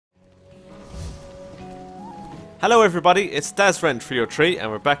Hello everybody, it's Dazran303 and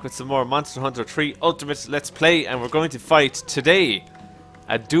we're back with some more Monster Hunter 3 Ultimate Let's Play, and we're going to fight today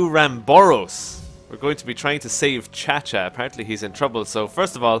a Duramboros. We're going to be trying to save Cha-Cha. Apparently he's in trouble, so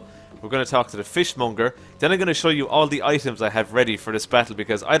first of all we're going to talk to the fishmonger. Then I'm going to show you all the items I have ready for this battle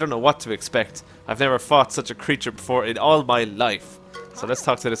because I don't know what to expect. I've never fought such a creature before in all my life. So let's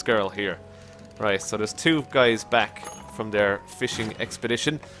talk to this girl here. Right, so there's two guys back from their fishing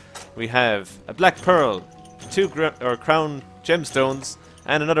expedition. We have a black pearl, two crown gemstones,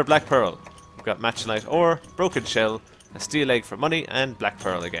 and another black pearl. We've got matchlite ore, broken shell, a steel egg for money, and black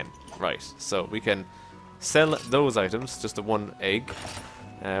pearl again. Right, so we can sell those items, just the one egg.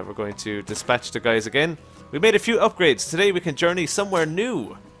 We're going to dispatch the guys again. We made a few upgrades. Today we can journey somewhere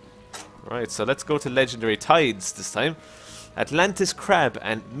new. Right, so let's go to Legendary Tides this time. Atlantis Crab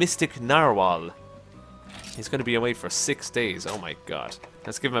and Mystic Narwhal. He's going to be away for 6 days. Oh my god.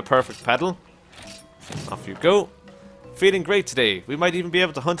 Let's give him a perfect paddle. Off you go. Feeling great today. We might even be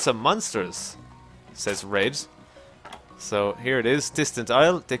able to hunt some monsters, says Red. So here it is. Distant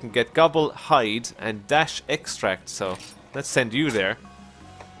Isle. They can get Gobble, Hide, and Dash Extract. So let's send you there.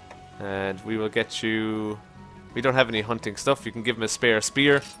 And we will get you... We don't have any hunting stuff. You can give him a spare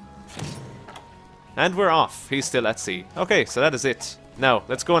spear. And we're off. He's still at sea. Okay, so that is it. Now,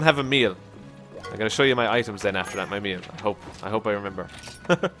 let's go and have a meal. I'm going to show you my items then after that, my meal. I hope I remember.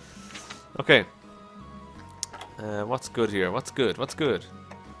 Okay. What's good here? What's good? What's good?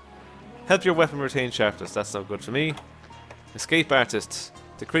 Help your weapon retain sharpness. That's not good for me. Escape Artist.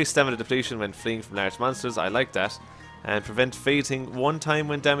 Decrease stamina depletion when fleeing from large monsters. I like that. And prevent fainting one time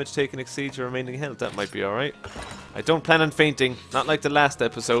when damage taken exceeds your remaining health. That might be alright. I don't plan on fainting. Not like the last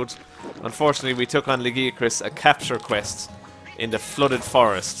episode. Unfortunately, we took on Legiacris a capture quest in the flooded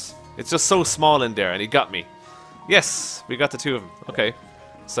forest. It's just so small in there, and he got me. Yes, we got the two of them. Okay.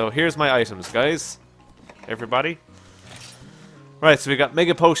 So here's my items, guys. Everybody. Right, so we got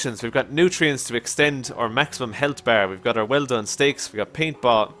Mega Potions. We've got Nutrients to extend our maximum health bar. We've got our well done steaks. We've got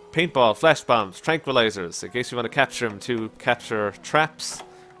paintball, flash bombs, tranquilizers, in case you want to capture them to capture traps.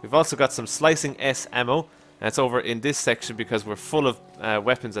 We've also got some Slicing S ammo. That's over in this section because we're full of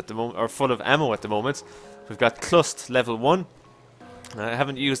weapons at the moment, or full of ammo at the moment. We've got Clust level 1. I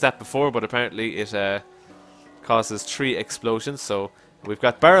haven't used that before, but apparently it causes 3 explosions. So we've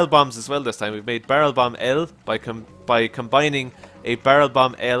got barrel bombs as well this time. We've made Barrel Bomb L by combining a Barrel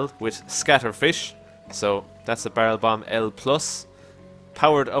Bomb L with Scatterfish. So that's a Barrel Bomb L plus.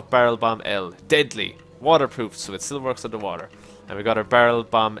 Powered up Barrel Bomb L. Deadly. Waterproof, so it still works underwater. And we got our Barrel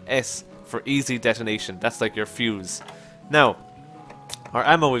Bomb S for easy detonation. That's like your fuse. Now, our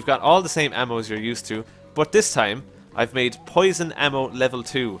ammo, we've got all the same ammo as you're used to, but this time I've made Poison Ammo level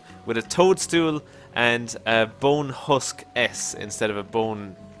 2 with a Toadstool and a Bone Husk S instead of a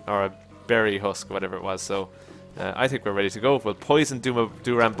bone or a berry husk, whatever it was. So I think we're ready to go. We'll poison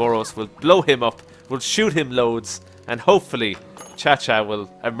Duramboros, we'll blow him up, we'll shoot him loads, and hopefully Cha-Cha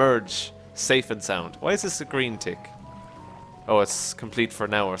will emerge safe and sound. Why is this a green tick? Oh, it's complete for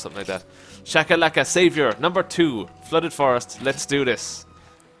now or something like that. Shakalaka Savior, number 2. Flooded Forest, let's do this.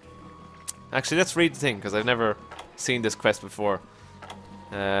 Actually, let's read the thing, because I've never seen this quest before.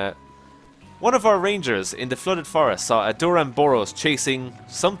 One of our rangers in the flooded forest saw a Duramboros chasing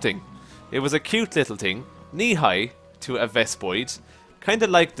something. It was a cute little thing, knee-high to a Vespoid, kinda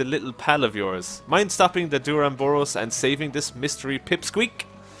like the little pal of yours. Mind stopping the Duramboros and saving this mystery pipsqueak?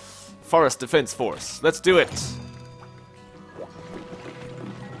 Forest Defense Force, let's do it!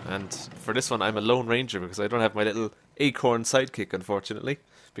 And for this one I'm a lone ranger because I don't have my little acorn sidekick, unfortunately,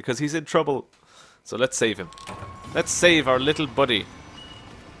 because he's in trouble. So let's save him. Let's save our little buddy.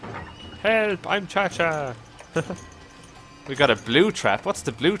 Help, I'm Cha-Cha! We got a blue trap. What's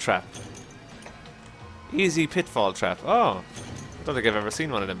the blue trap? Easy pitfall trap. Oh, I don't think I've ever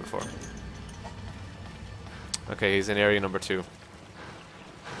seen one of them before. Okay, he's in area number 2.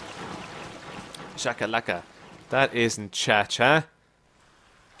 Shakalaka. That isn't Cha-Cha.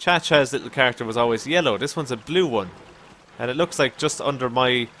 Cha-Cha's little character was always yellow. This one's a blue one. And it looks like just under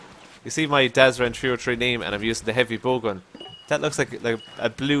my... You see my Dazran303 name and I'm using the heavy bowgun. That looks like a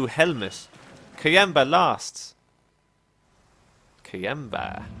blue helmet. Kayamba lost.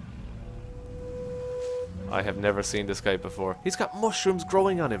 Kayamba. I have never seen this guy before. He's got mushrooms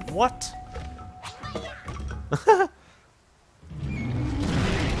growing on him. What?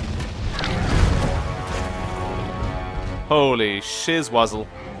 Holy shizwazzle.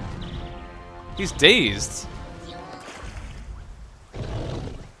 He's dazed.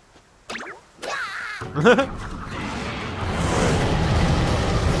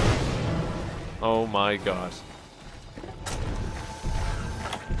 Oh my god.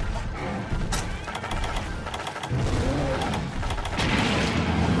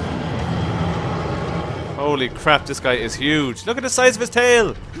 Holy crap, this guy is huge. Look at the size of his tail.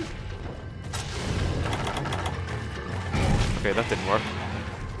 Okay, that didn't work.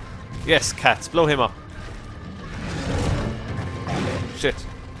 Yes, cats, blow him up. Shit.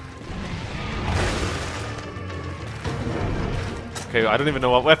 Okay, I don't even know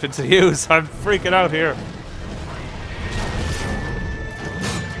what weapon to use. I'm freaking out here.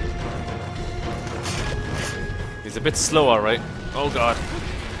 He's a bit slow, alright. Oh god.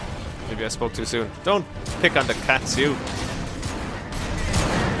 Maybe I spoke too soon. Don't pick on the cats, you.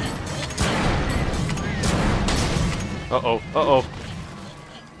 Uh-oh, uh-oh.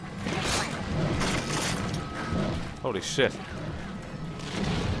 Holy shit.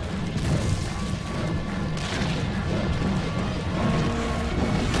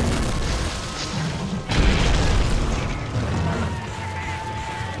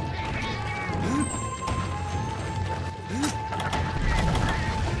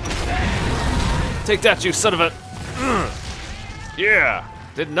 Take that, you son of a... Yeah!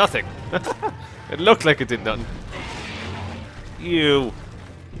 Did nothing. It looked like it did nothing. You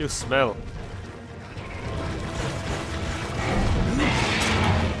smell.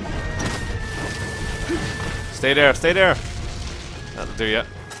 Stay there, stay there. That'll do ya.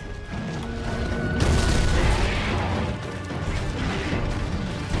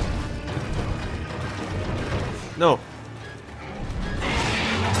 No.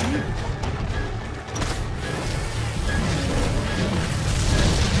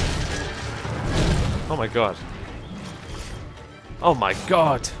 Oh my god. Oh my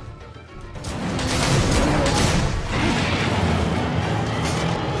god.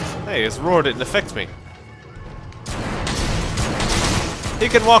 Hey, his roar didn't affect me. He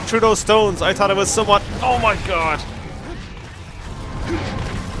can walk through those stones. I thought it was somewhat... Oh my god.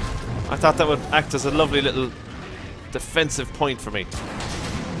 I thought that would act as a lovely little defensive point for me.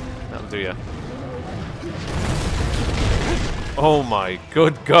 That'll do ya. Oh my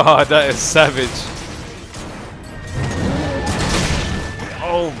good god, that is savage.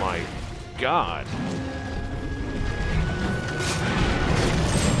 Oh my god.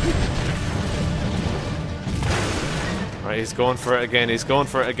 Right, he's going for it again, he's going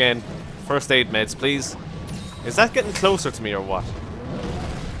for it again. First aid meds, please. Is that getting closer to me or what?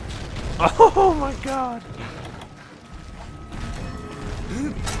 Oh my god.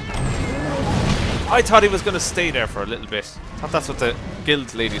 I thought he was going to stay there for a little bit. I thought that's what the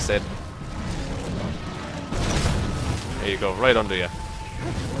guild lady said. There you go, right under you.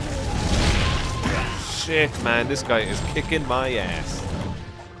 Shit, man, this guy is kicking my ass.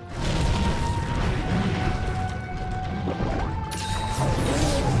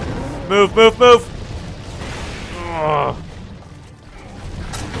 Move, move, move! Ugh.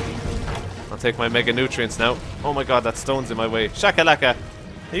 I'll take my mega nutrients now. Oh my god, that stone's in my way. Shakalaka!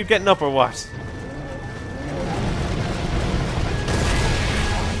 Are you getting up or what?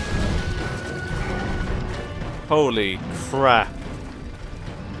 Holy crap.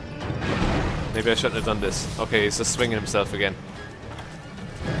 Maybe I shouldn't have done this. Okay, he's just swinging himself again.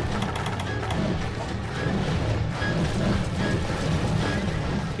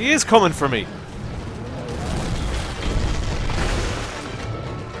 He is coming for me.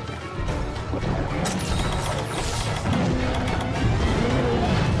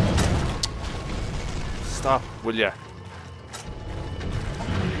 Stop, will ya?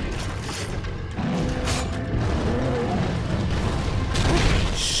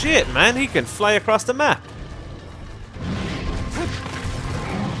 Shit, man, he can fly across the map.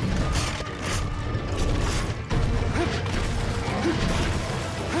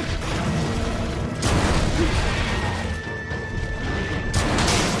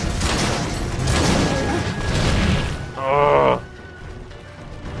 Oh.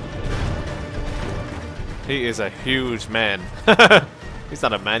 He is a huge man. He's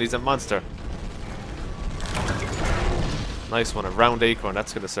not a man, he's a monster. Nice one, a round acorn,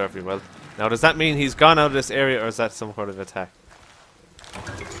 that's going to serve me well. Now, does that mean he's gone out of this area, or is that some kind of attack?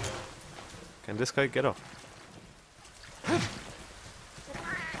 Can this guy get up?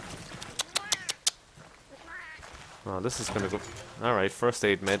 Oh, this is going to go... Alright, first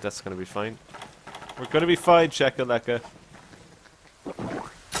aid med, that's going to be fine. We're going to be fine, Shakalaka.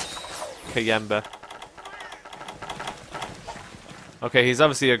 Kayamba. Okay, he's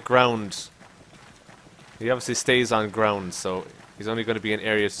obviously a ground... He obviously stays on ground, so he's only going to be in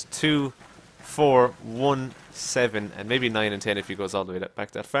areas 2, 4, 1, 7, and maybe 9 and 10 if he goes all the way back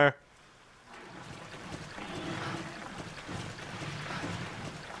that far.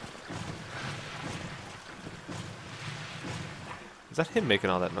 Is that him making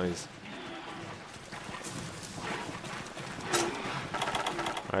all that noise?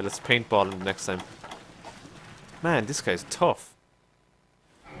 Alright, let's paintball him next time. Man, this guy's tough.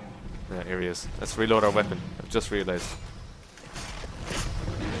 Yeah, here he is. Let's reload our weapon. I've just realized.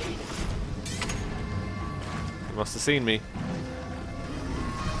 He must have seen me.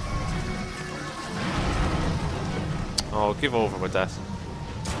 Oh, give over with that.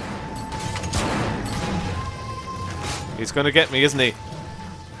 He's gonna get me, isn't he?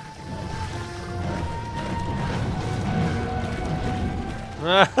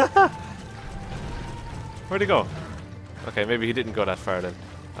 Where'd he go? Okay, maybe he didn't go that far then.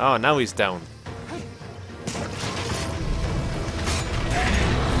 Oh, now he's down.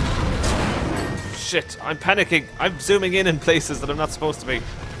 Shit, I'm panicking. I'm zooming in places that I'm not supposed to be.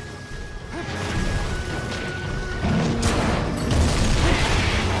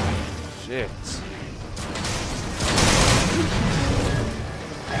 Shit.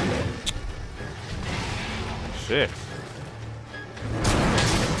 Shit.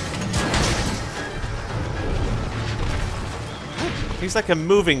 He's like a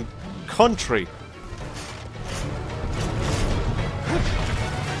moving country.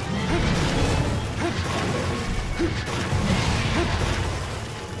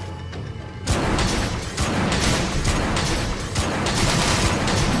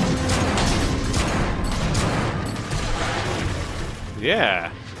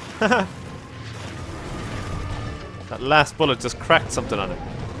 Yeah. That last bullet just cracked something on it.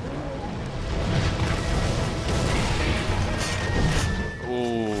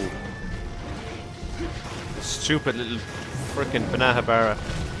 Ooh. Stupid little frickin' Banahabara.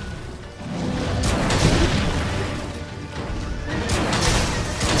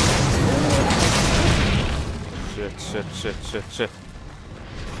 Shit.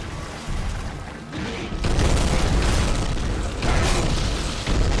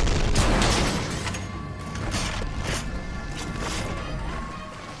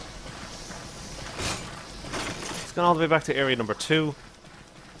 It's gone all the way back to area number 2.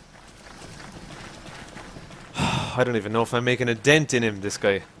 I don't even know if I'm making a dent in him, this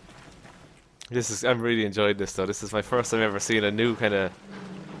guy. I'm really enjoying this though. This is my first time ever seeing a new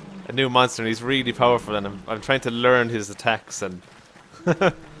monster, and he's really powerful, and I'm trying to learn his attacks, and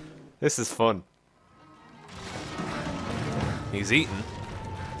this is fun. He's eating.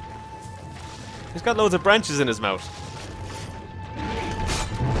 He's got loads of branches in his mouth.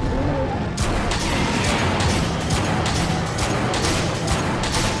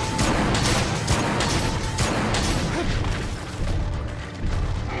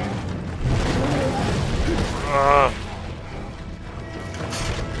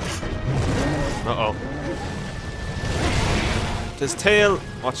 Uh-oh. His tail!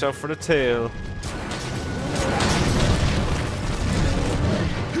 Watch out for the tail.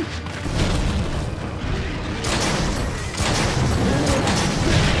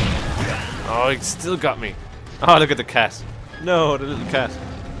 Oh, he still got me. Oh, look at the cat. No, the little cat.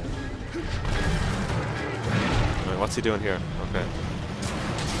 Wait, what's he doing here? Okay.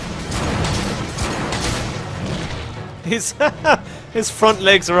 His front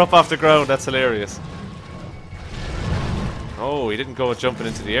legs are up off the ground. That's hilarious. Oh, he didn't go jumping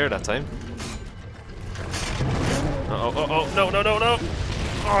into the air that time. Uh-oh, no.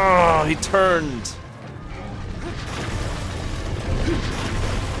 Oh, he turned.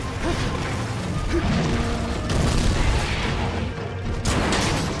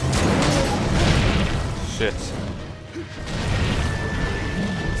 Shit.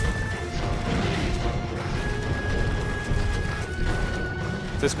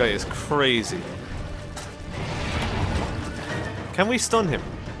 This guy is crazy. Can we stun him?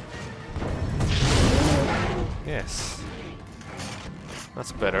 Yes.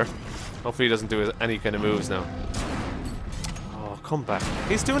 That's better. Hopefully he doesn't do any kind of moves now. Oh, come back.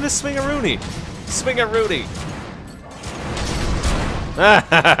 He's doing his swing-a-rooney. Swing-a-rooney.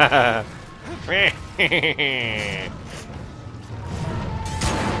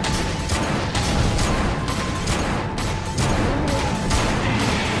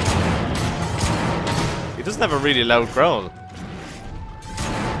 He doesn't have a really loud growl.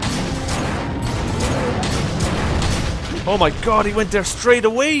 Oh my god, he went there straight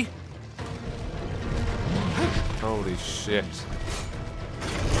away! Holy shit.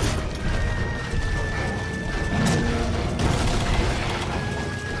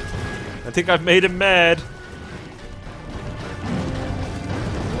 I think I've made him mad.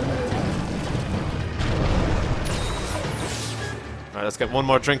 Alright, let's get one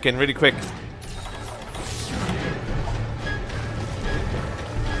more drink in really quick.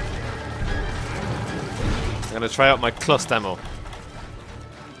 I'm gonna try out my clust ammo.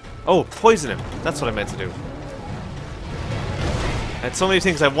 Oh, poison him. That's what I meant to do. I had so many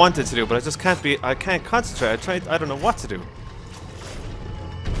things I wanted to do, but I just can't be. I can't concentrate. I don't know what to do.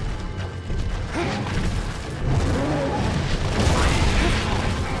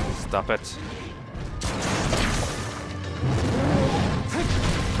 Stop it.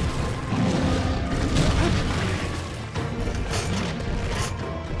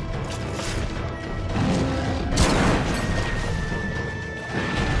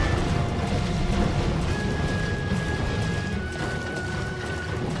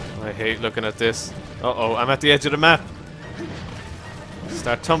 I hate looking at this. Uh-oh, I'm at the edge of the map.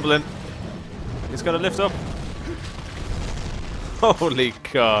 Start tumbling. He's gonna lift up. Holy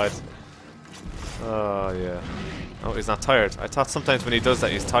God. Oh, yeah. Oh, he's not tired. I thought sometimes when he does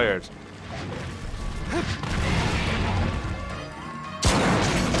that, he's tired.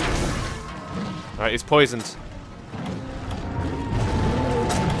 Alright, he's poisoned.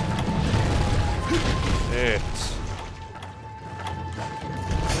 Shit.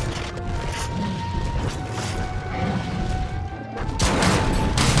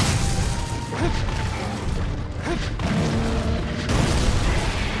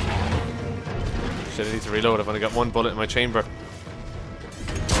 Shit, I need to reload. I've only got one bullet in my chamber.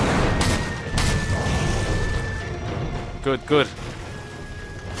 Good, good.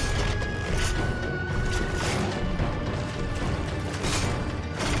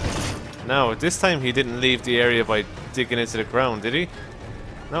 Now, this time he didn't leave the area by digging into the ground, did he?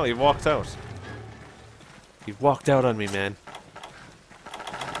 No, he walked out. He walked out on me, man.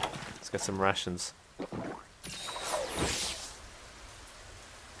 Let's get some rations.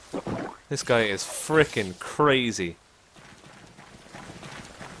 This guy is frickin' crazy.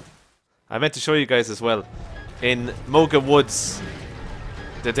 I meant to show you guys as well. In Moga Woods,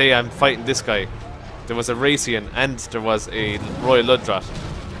 the day I'm fighting this guy, there was a Racian and there was a Royal Ludrat.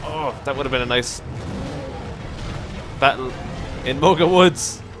 Oh, that would have been a nice battle in Moga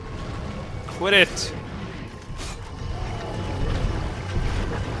Woods. Quit it.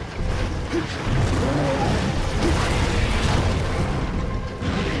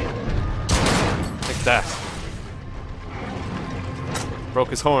 Like that. Broke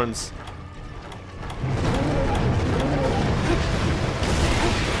his horns.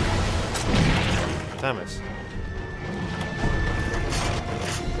 Damn it.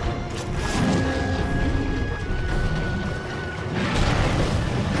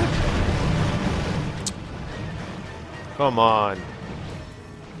 Come on.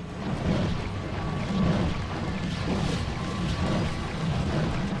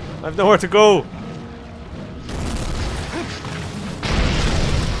 I've nowhere to go.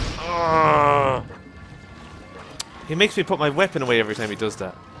 He makes me put my weapon away every time he does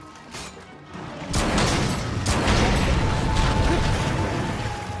that.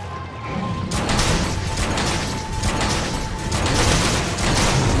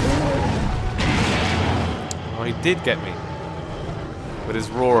 Oh, he did get me. With his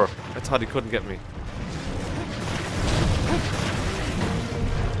roar. I thought he couldn't get me.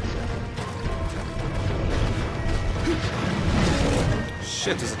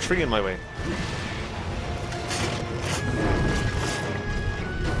 Shit, there's a tree in my way.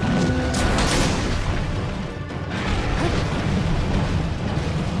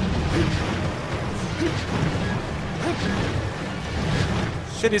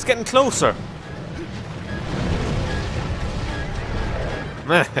 Shit, he's getting closer.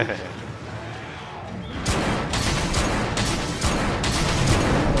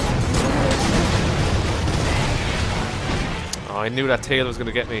 Oh, I knew that tail was going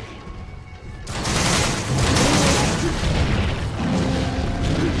to get me.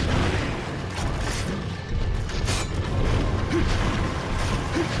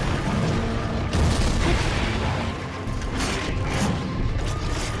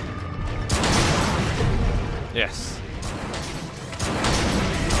 Yes.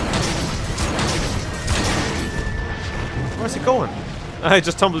 Where's he going? I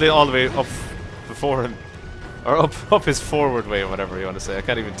just tumbled it all the way up before him. Or up his forward way, or whatever you want to say. I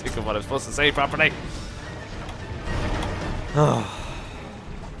can't even think of what I'm supposed to say properly. I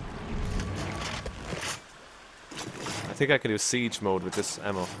think I can do siege mode with this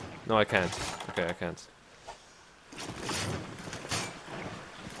ammo. No, I can't. Okay, I can't.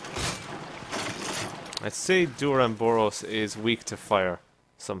 I'd say Duramboros is weak to fire,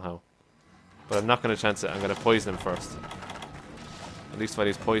 somehow. But I'm not going to chance it. I'm going to poison him first. At least while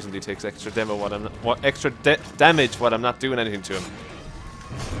he's poisoned, he takes extra damage while I'm not doing anything to him.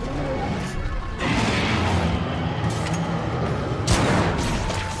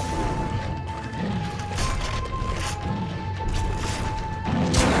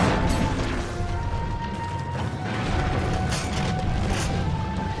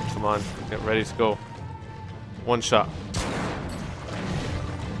 Come on, get ready to go. One shot.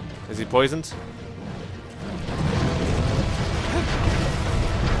 Is he poisoned?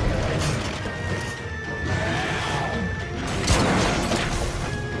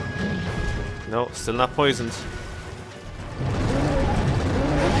 No, still not poisoned.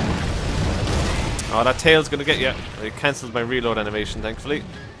 Oh, that tail's gonna get you. I cancelled my reload animation, thankfully.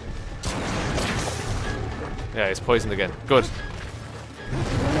 Yeah, he's poisoned again. Good.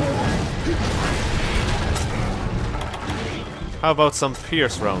 How about some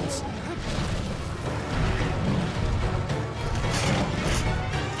pierce rounds?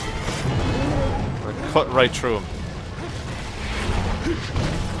 I cut right through him.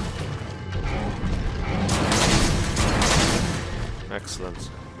 Excellent.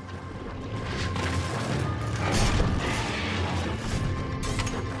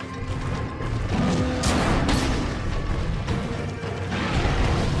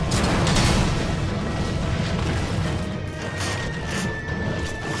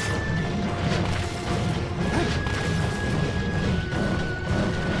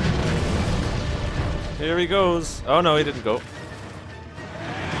 Here he goes. Oh no, he didn't go.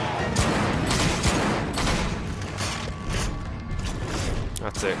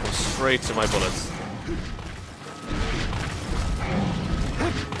 That's it. Go straight to my bullets.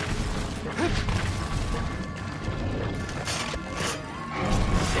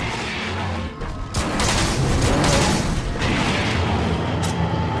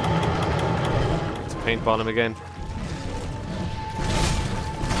 Let's paintball him again.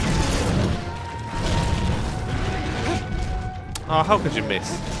 Oh, how could you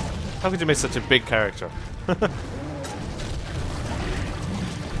miss? How could you miss such a big character?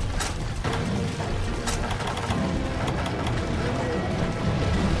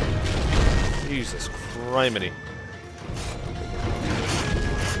 Jesus criminy.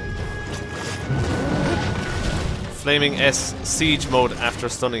 Flaming S siege mode after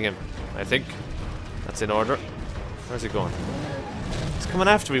stunning him. I think that's in order. Where's he going? He's coming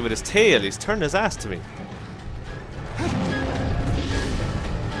after me with his tail. He's turned his ass to me.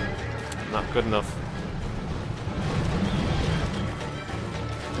 Not good enough.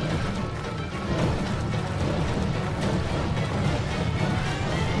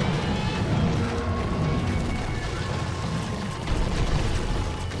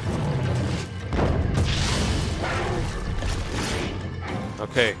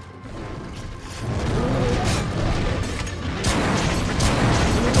 Okay.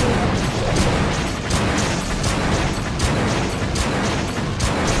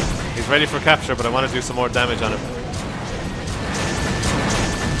 He's ready for capture, but I want to do some more damage on him.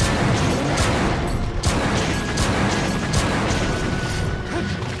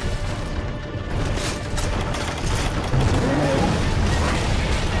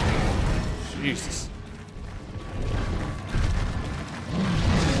 Jesus.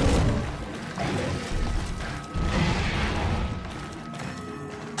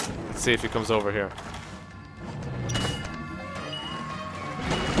 Let's see if he comes over here.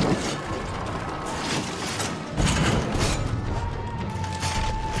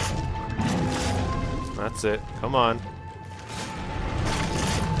 That's it. Come on.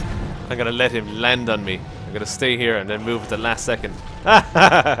 I'm gonna let him land on me. I'm gonna stay here and then move at the last second.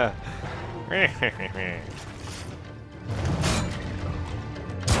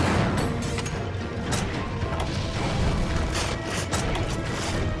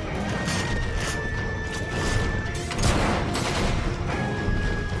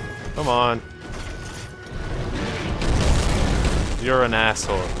 Come on. You're an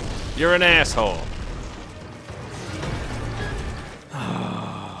asshole. You're an asshole.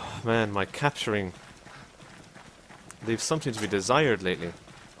 Man, my capturing leaves something to be desired lately.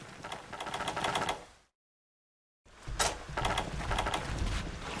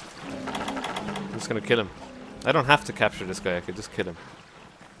 I'm just gonna kill him. I don't have to capture this guy, I could just kill him.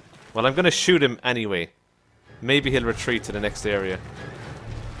 Well, I'm gonna shoot him anyway. Maybe he'll retreat to the next area.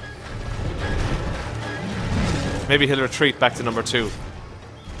 Maybe he'll retreat back to number 2.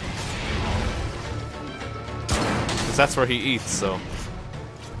 Because that's where he eats, so...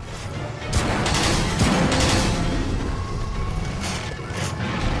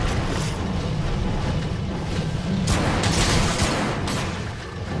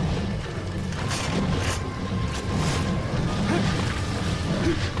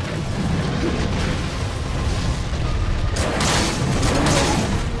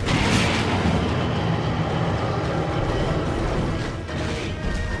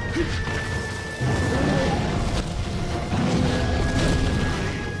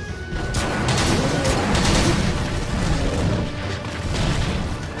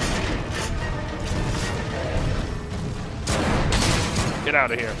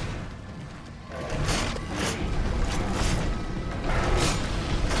 out of here.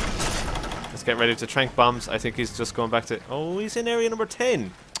 Let's get ready to trank bombs. I think he's just going back to... Oh, he's in area number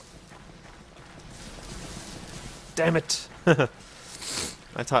 10. Damn it.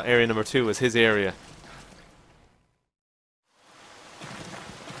 I thought area number 2 was his area.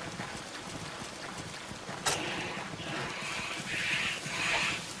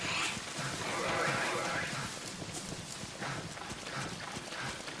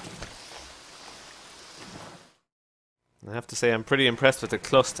 I have to say I'm pretty impressed with the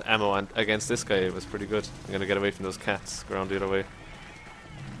cluster ammo and against this guy. It was pretty good. I'm gonna get away from those cats. Go around the other way.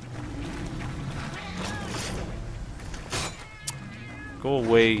 Go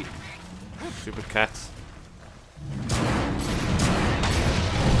away, stupid cats.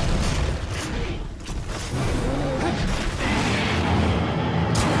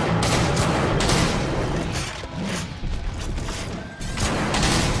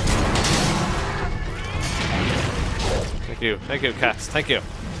 Thank you, cats. Thank you.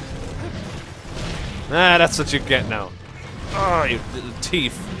 Ah, that's what you get now. Oh, you little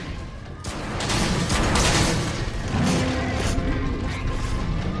thief.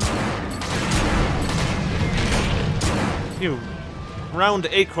 You round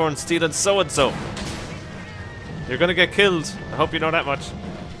acorn stealing so-and-so. You're gonna get killed. I hope you know that much.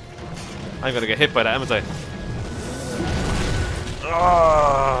 I'm gonna get hit by that, am I?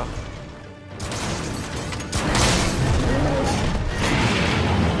 Ah.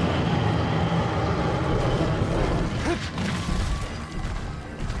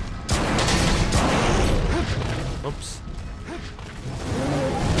 Oops.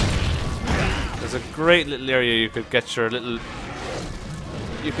 There's a great little area you could get your little...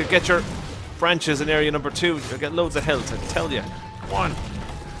 You could get your branches in area number 2. You'll get loads of health, I tell you. Come on.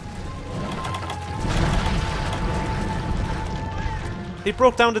 He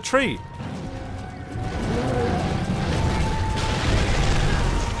broke down the tree.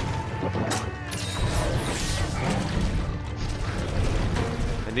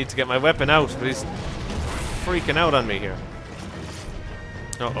 I need to get my weapon out, but he's freaking out on me here.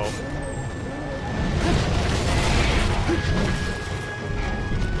 Uh-oh.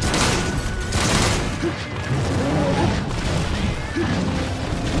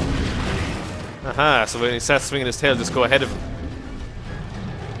 Aha, so when he starts swinging his tail, just go ahead of him.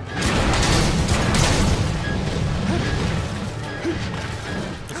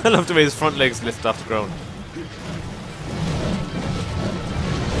 I love the way his front legs lift off the ground.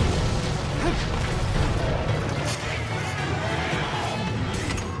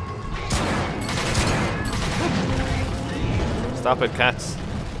 Stop it, cats.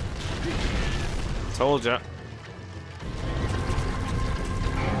 Told ya.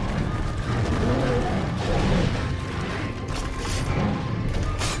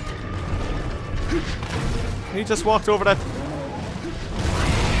 He just walked over that.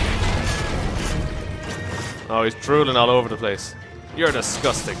 Oh, he's drooling all over the place. You're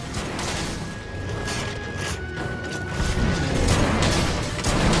disgusting.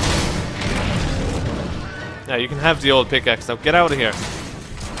 Yeah, you can have the old pickaxe now. Get out of here.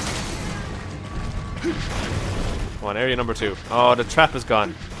 Come on, area number 2. Oh, the trap is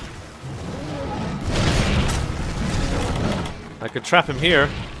gone. I could trap him here.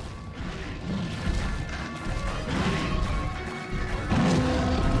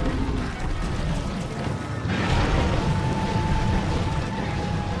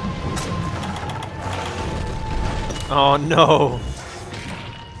 Oh no!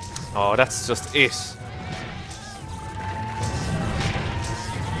 Oh, that's just it.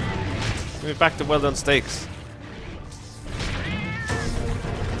 Give me back the well done steaks.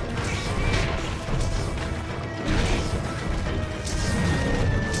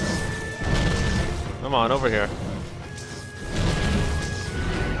 Come on, over here.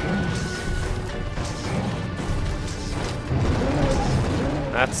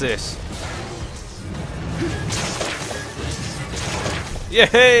 That's it.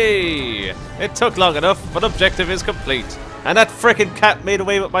 Yay! It took long enough, but objective is complete. And that frickin' cat made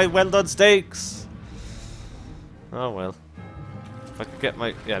away with my well done steaks. Oh well. If I could get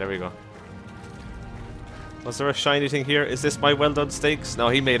my... Yeah, there we go. Was there a shiny thing here? Is this my well done steaks? No,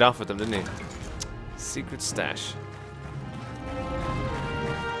 he made off with them, didn't he? Secret stash.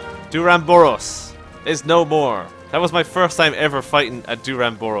 Duramboros is no more. That was my first time ever fighting a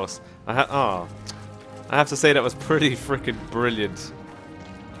Duramboros. I have to say that was pretty frickin' brilliant.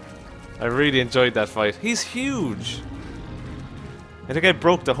 I really enjoyed that fight. He's huge. I think I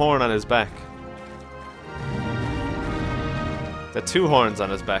broke the horn on his back. The 2 horns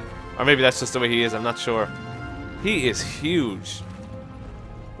on his back. Or maybe that's just the way he is, I'm not sure. He is huge.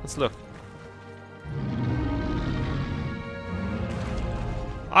 Let's look.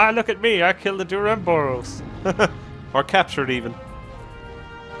 Ah, look at me! I killed the Duramboros! Or captured even.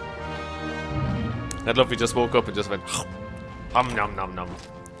 I'd love if he just woke up and just went nom nom nom.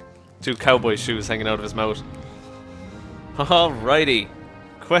 2 cowboy shoes hanging out of his mouth. Alrighty.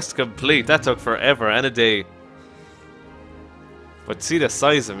 Quest complete. That took forever and a day. But see the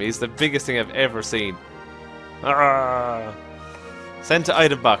size of him. He's the biggest thing I've ever seen. Arrgh. Send to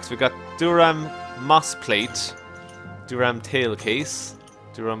item box. We got Duram moss plate, Duram tail case,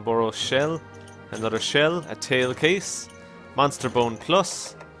 Duramboros shell, another shell, a tail case, Monster Bone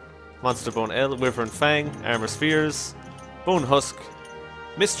Plus, Monster Bone L, Wyvern Fang, Armor Spheres, Bone Husk,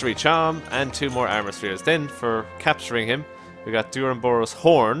 Mystery Charm, and 2 more Armor Spheres. Then, for capturing him, we got Duramboros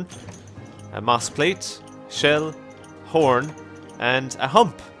Horn, a Moss Plate, Shell, Horn, and a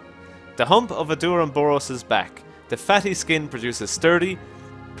Hump. The hump of a Duramboros' back. The fatty skin produces sturdy,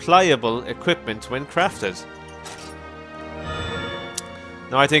 pliable equipment when crafted.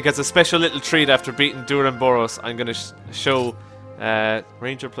 Now I think as a special little treat after beating Duramboros, I'm going to show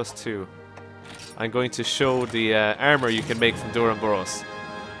Ranger +2. I'm going to show the armor you can make from Duramboros.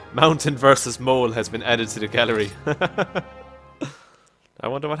 Mountain versus Mole has been added to the gallery. I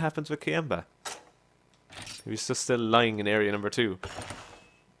wonder what happens with Kiemba. He's just still lying in area number 2.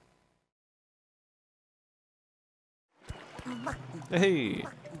 Hey!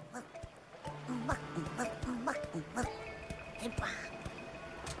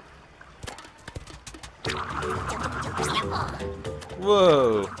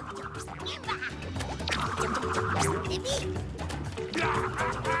 Whoa!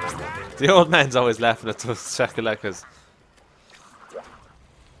 The old man's always laughing at those Shakalakas.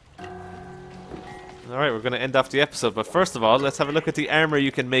 Alright, we're going to end off the episode, but first of all, let's have a look at the armor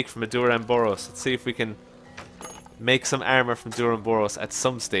you can make from a Duramboros. Let's see if we can make some armor from Duramboros at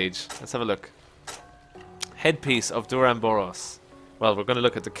some stage. Let's have a look. Headpiece of Duramboros. Well, we're going to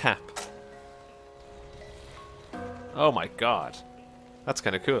look at the cap. Oh my god. That's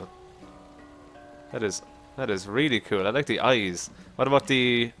kind of cool. That is really cool. I like the eyes. What about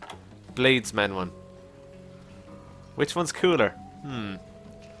the Bladesman one? Which one's cooler?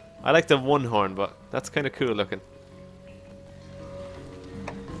 I like the one horn, but that's kind of cool looking.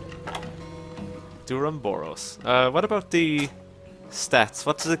 Duramboros. What about the stats?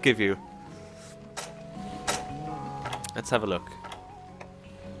 What does it give you? Let's have a look.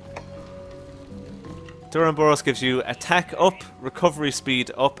 Duramboros gives you attack up, recovery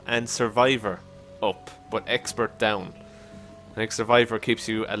speed up, and survivor up, but expert down. I think survivor keeps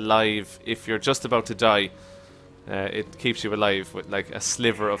you alive if you're just about to die. It keeps you alive with like a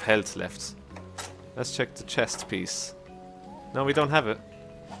sliver of health left. Let's check the chest piece. No, we don't have it.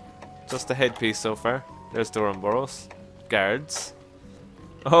 Just the headpiece so far. There's Duramboros. Guards.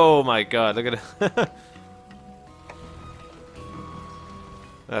 Oh my god, look at it.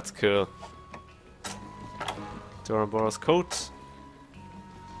 That's cool. Duramboros coat.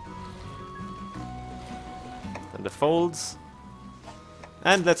 And the folds.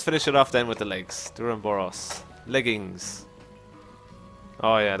 And let's finish it off then with the legs. Duramboros. Leggings.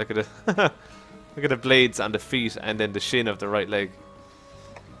 Oh yeah, look at it. Look at the blades on the feet and then the shin of the right leg.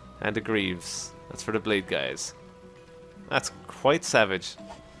 And the greaves. That's for the blade guys. That's quite savage.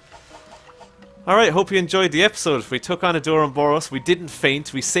 Alright, hope you enjoyed the episode. We took on a Duramboros. We didn't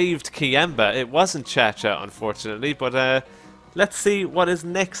faint. We saved Kiemba. It wasn't Cha-Cha, unfortunately. But let's see what is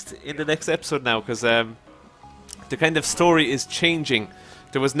next in the next episode now. Because the kind of story is changing.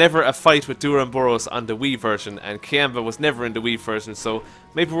 There was never a fight with Duramboros on the Wii version. And Kiemba was never in the Wii version. So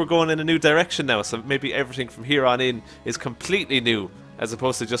maybe we're going in a new direction now. So maybe everything from here on in is completely new. As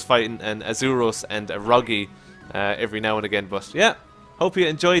opposed to just fighting an Azuros and a Roggy every now and again. But yeah, hope you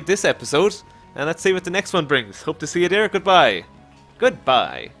enjoyed this episode. And let's see what the next one brings. Hope to see you there. Goodbye.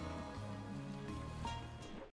 Goodbye.